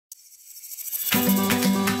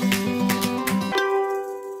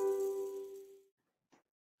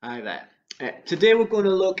Hi there. Today we're going to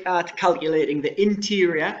look at calculating the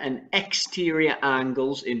interior and exterior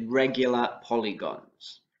angles in regular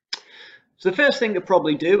polygons. So the first thing to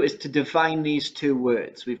probably do is to define these two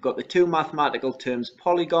words. We've got the two mathematical terms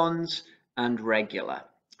polygons and regular.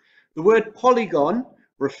 The word polygon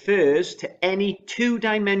refers to any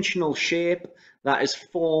two-dimensional shape that is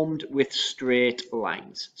formed with straight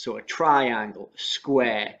lines. So a triangle, a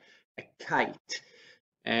square, a kite,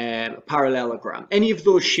 a parallelogram. Any of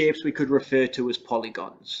those shapes we could refer to as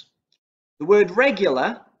polygons. The word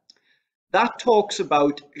regular, that talks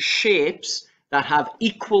about shapes that have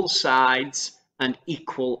equal sides and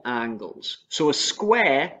equal angles. So a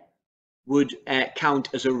square would count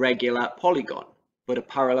as a regular polygon, but a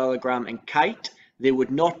parallelogram and kite, they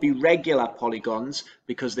would not be regular polygons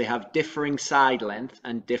because they have differing side length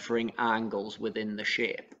and differing angles within the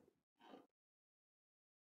shape.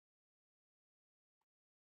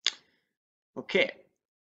 Okay,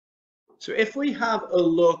 so if we have a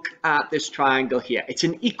look at this triangle here, it's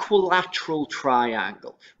an equilateral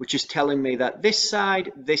triangle, which is telling me that this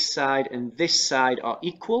side, and this side are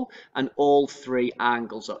equal, and all three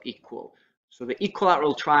angles are equal. So the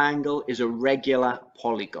equilateral triangle is a regular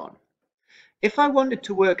polygon. If I wanted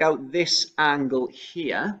to work out this angle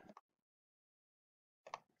here,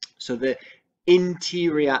 so the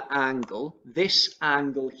interior angle, this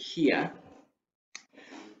angle here,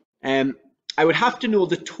 I would have to know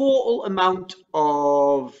the total amount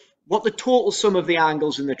of what the total sum of the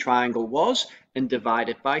angles in the triangle was and divide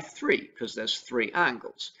it by 3 because there's 3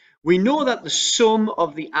 angles. We know that the sum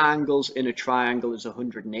of the angles in a triangle is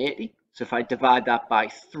 180. So if I divide that by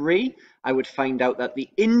 3, I would find out that the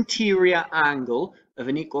interior angle of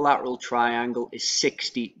an equilateral triangle is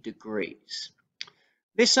 60 degrees.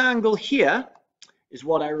 This angle here is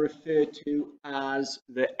what I refer to as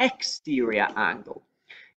the exterior angle.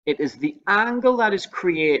 It is the angle that is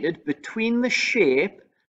created between the shape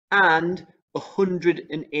and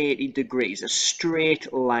 180 degrees, a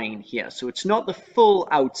straight line here. So it's not the full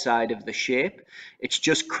outside of the shape, it's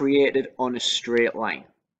just created on a straight line.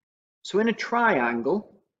 So in a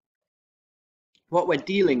triangle, what we're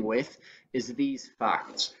dealing with is these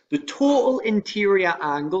facts. The total interior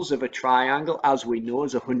angles of a triangle, as we know,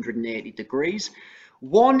 is 180 degrees.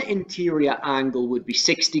 One interior angle would be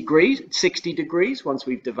 60 degrees once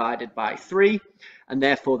we've divided by 3, and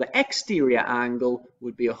therefore the exterior angle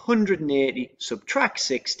would be 180 subtract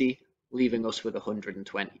 60, leaving us with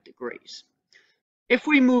 120 degrees. If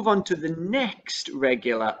we move on to the next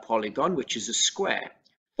regular polygon, which is a square,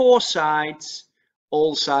 4 sides,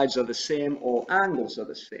 all sides are the same, all angles are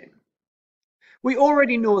the same. We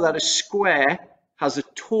already know that a square has the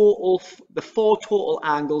 4 total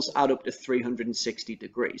angles add up to 360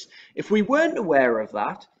 degrees. If we weren't aware of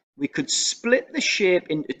that, we could split the shape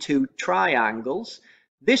into 2 triangles.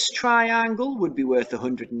 This triangle would be worth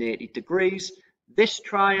 180 degrees. This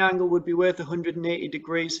triangle would be worth 180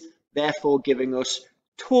 degrees, therefore giving us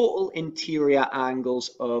total interior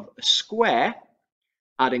angles of a square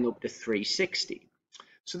adding up to 360.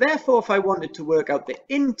 So therefore, if I wanted to work out the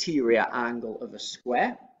interior angle of a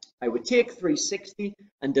square, I would take 360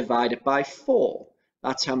 and divide it by 4.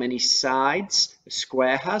 That's how many sides a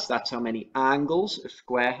square has. That's how many angles a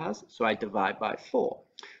square has. So I divide by 4.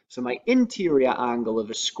 So my interior angle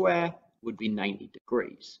of a square would be 90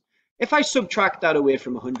 degrees. If I subtract that away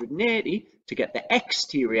from 180 to get the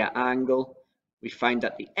exterior angle, we find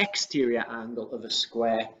that the exterior angle of a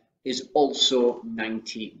square is also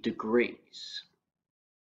 90 degrees.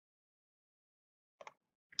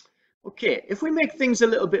 Okay, if we make things a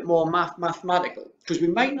little bit more mathematical, because we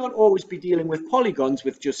might not always be dealing with polygons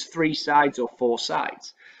with just 3 sides or 4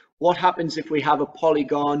 sides. What happens if we have a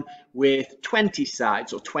polygon with 20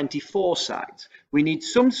 sides or 24 sides? We need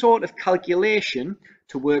some sort of calculation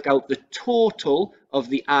to work out the total of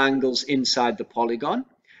the angles inside the polygon,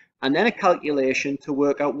 and then a calculation to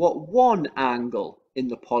work out what one angle in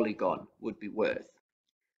the polygon would be worth.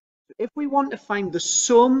 If we want to find the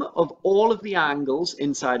sum of all of the angles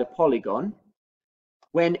inside a polygon,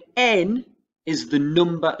 when n is the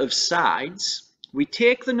number of sides, we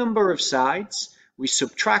take the number of sides, we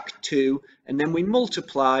subtract 2, and then we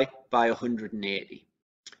multiply by 180.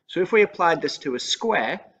 So if we applied this to a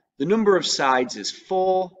square, the number of sides is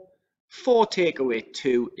 4, 4 take away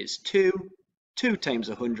 2 is 2, 2 times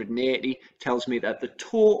 180 tells me that the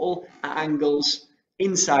total angles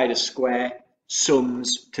inside a square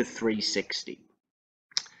sums to 360.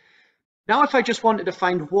 Now if I just wanted to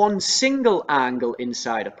find one single angle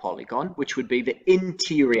inside a polygon, which would be the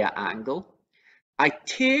interior angle, I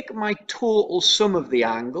take my total sum of the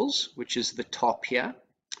angles, which is the top here,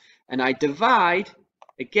 and I divide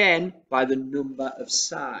again by the number of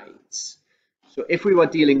sides. So if we were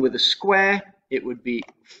dealing with a square, it would be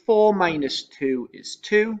 4 minus 2 is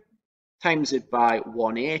 2, times it by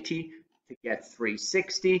 180 to get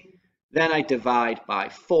 360. Then I divide by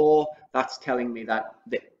 4. That's telling me that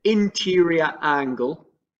the interior angle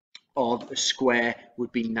of a square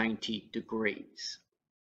would be 90 degrees.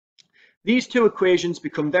 These two equations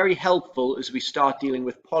become very helpful as we start dealing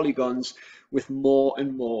with polygons with more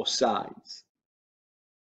and more sides.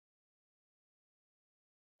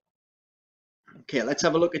 Okay, let's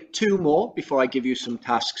have a look at two more before I give you some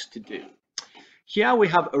tasks to do. Here we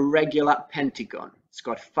have a regular pentagon. It's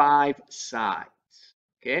got 5 sides.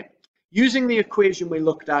 Okay, using the equation we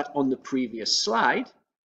looked at on the previous slide,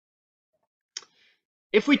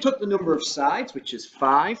 if we took the number of sides, which is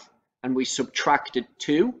 5, and we subtracted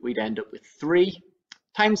 2, we'd end up with 3.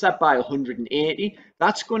 Times that by 180,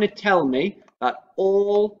 that's going to tell me that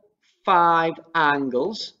all 5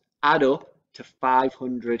 angles add up to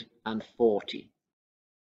 540.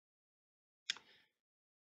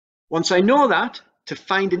 Once I know that, to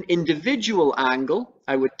find an individual angle,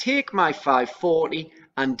 I would take my 540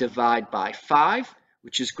 and divide by 5,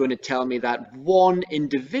 which is going to tell me that one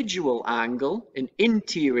individual angle, an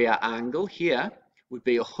interior angle here, would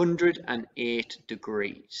be 108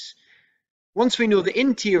 degrees. Once we know the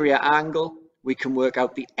interior angle, we can work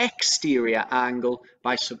out the exterior angle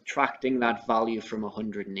by subtracting that value from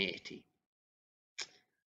 180.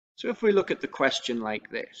 So if we look at the question like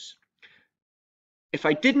this, if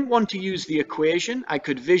I didn't want to use the equation, I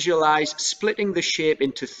could visualize splitting the shape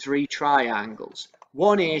into 3 triangles.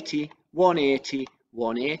 180, 180,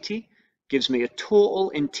 180 gives me a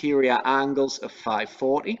total interior angles of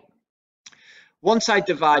 540. Once I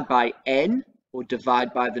divide by n, or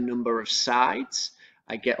divide by the number of sides,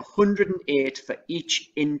 I get 108 for each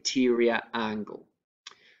interior angle.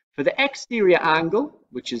 For the exterior angle,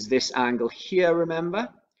 which is this angle here, remember,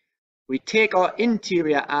 we take our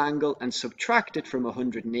interior angle and subtract it from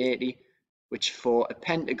 180, which for a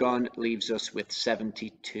pentagon leaves us with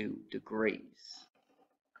 72 degrees.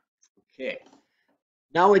 Okay,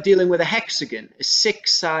 now we're dealing with a hexagon, a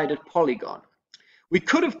 6-sided polygon. We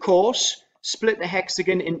could, of course, split the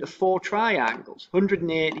hexagon into 4 triangles,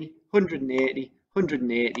 180, 180,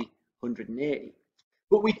 180, 180.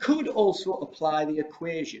 But we could also apply the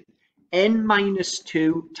equation n minus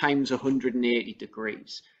 2 times 180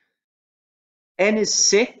 degrees. N is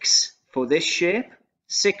 6 for this shape.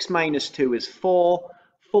 6 minus 2 is 4.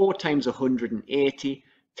 4 times 180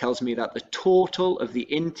 tells me that the total of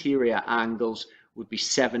the interior angles would be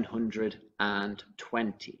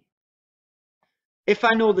 720. If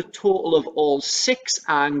I know the total of all 6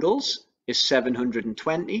 angles is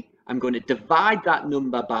 720, I'm going to divide that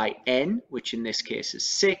number by n, which in this case is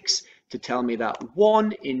 6, to tell me that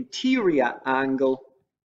one interior angle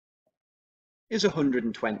is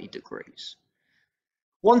 120 degrees.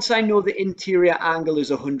 Once I know the interior angle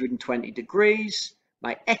is 120 degrees,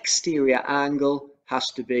 my exterior angle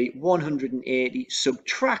has to be 180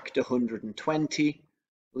 subtract 120,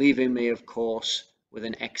 leaving me, of course, with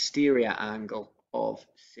an exterior angle of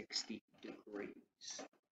 60 degrees.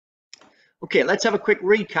 Okay, let's have a quick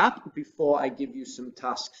recap before I give you some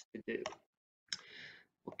tasks to do.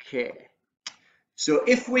 Okay, so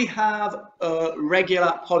if we have a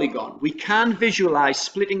regular polygon, we can visualize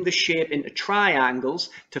splitting the shape into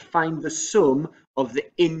triangles to find the sum of the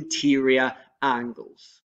interior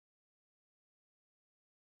angles.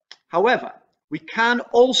 However, we can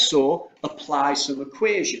also apply some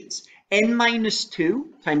equations. N minus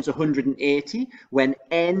 2 times 180, when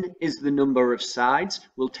n is the number of sides,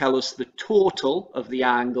 will tell us the total of the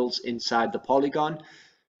angles inside the polygon.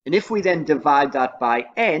 And if we then divide that by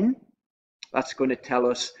n, that's going to tell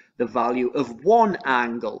us the value of one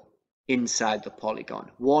angle inside the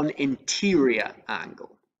polygon, one interior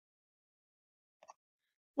angle.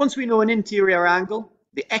 Once we know an interior angle,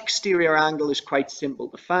 the exterior angle is quite simple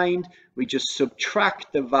to find. We just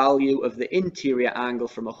subtract the value of the interior angle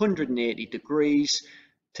from 180 degrees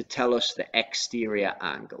to tell us the exterior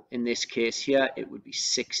angle. In this case here, it would be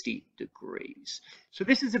 60 degrees. So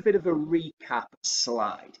this is a bit of a recap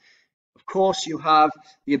slide. Of course, you have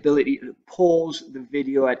the ability to pause the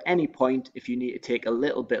video at any point if you need to take a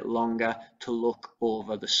little bit longer to look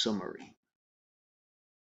over the summary.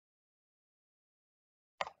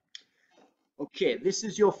 Okay, this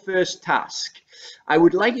is your first task. I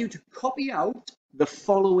would like you to copy out the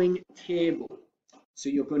following table. So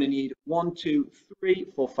you're going to need 1, 2, 3,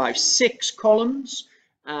 4, 5, 6 columns,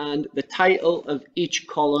 and the title of each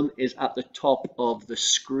column is at the top of the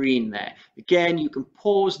screen there. Again, you can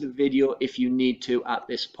pause the video if you need to at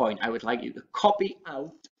this point. I would like you to copy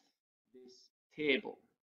out this table.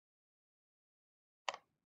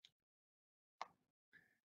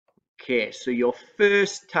 Okay, so your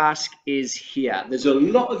first task is here. There's a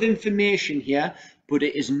lot of information here, but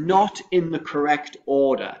it is not in the correct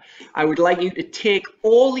order. I would like you to take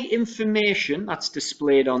all the information that's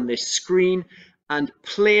displayed on this screen and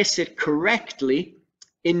place it correctly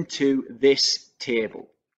into this table.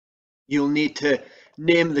 You'll need to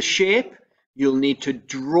name the shape. You'll need to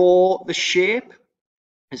draw the shape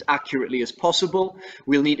as accurately as possible.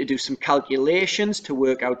 We'll need to do some calculations to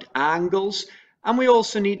work out angles, and we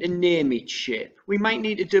also need to name each shape. We might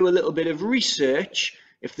need to do a little bit of research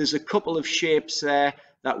if there's a couple of shapes there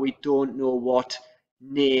that we don't know what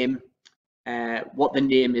the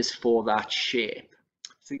name is for that shape.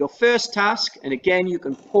 So your first task, and again you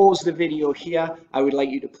can pause the video here, I would like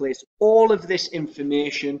you to place all of this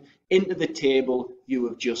information into the table you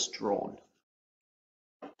have just drawn.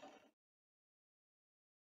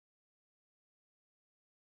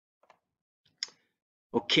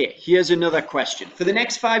 Okay, here's another question. For the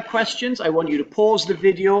next 5 questions, I want you to pause the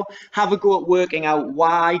video, have a go at working out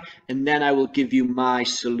y, and then I will give you my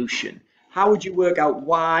solution. How would you work out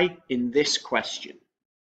y in this question?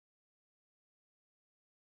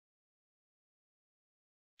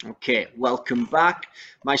 Okay, welcome back.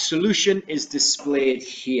 My solution is displayed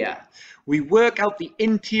here. We work out the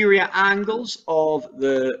interior angles of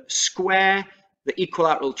the square, the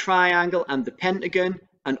equilateral triangle, and the pentagon,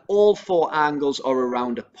 and all 4 angles are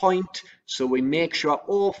around a point, so we make sure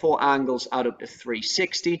all 4 angles add up to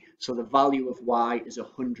 360, so the value of y is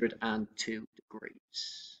 102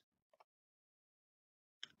 degrees.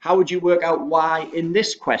 How would you work out y in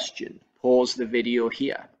this question? Pause the video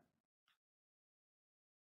here.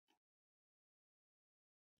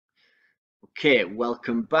 Okay,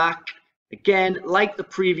 welcome back. Again, like the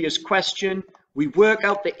previous question, we work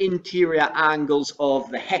out the interior angles of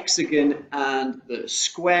the hexagon and the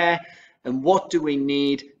square. And what do we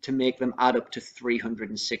need to make them add up to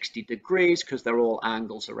 360 degrees? Because they're all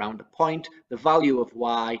angles around a point. The value of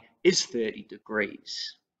y is 30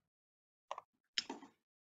 degrees.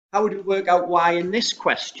 How would we work out y in this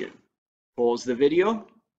question? Pause the video.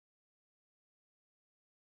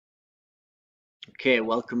 Okay,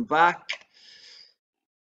 welcome back.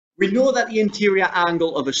 We know that the interior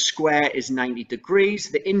angle of a square is 90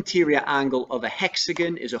 degrees. The interior angle of a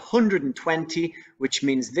hexagon is 120, which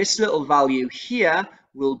means this little value here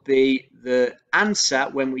will be the answer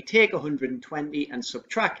when we take 120 and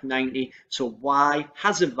subtract 90. So y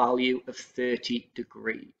has a value of 30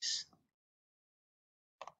 degrees.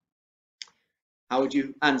 How would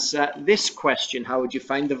you answer this question? How would you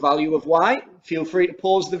find the value of y? Feel free to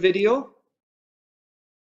pause the video.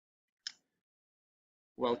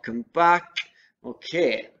 Welcome back.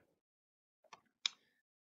 Okay.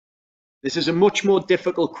 This is a much more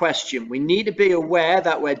difficult question. We need to be aware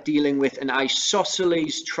that we're dealing with an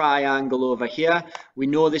isosceles triangle over here. We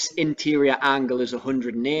know this interior angle is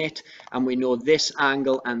 108, and we know this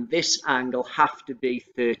angle and this angle have to be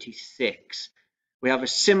 36. We have a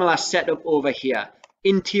similar setup over here.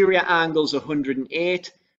 Interior angle's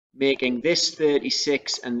 108. Making this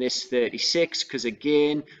 36 and this 36, because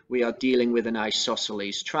again, we are dealing with an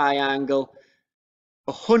isosceles triangle.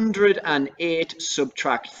 108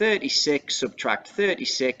 subtract 36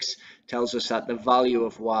 tells us that the value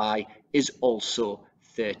of y is also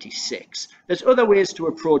 36. There's other ways to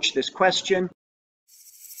approach this question.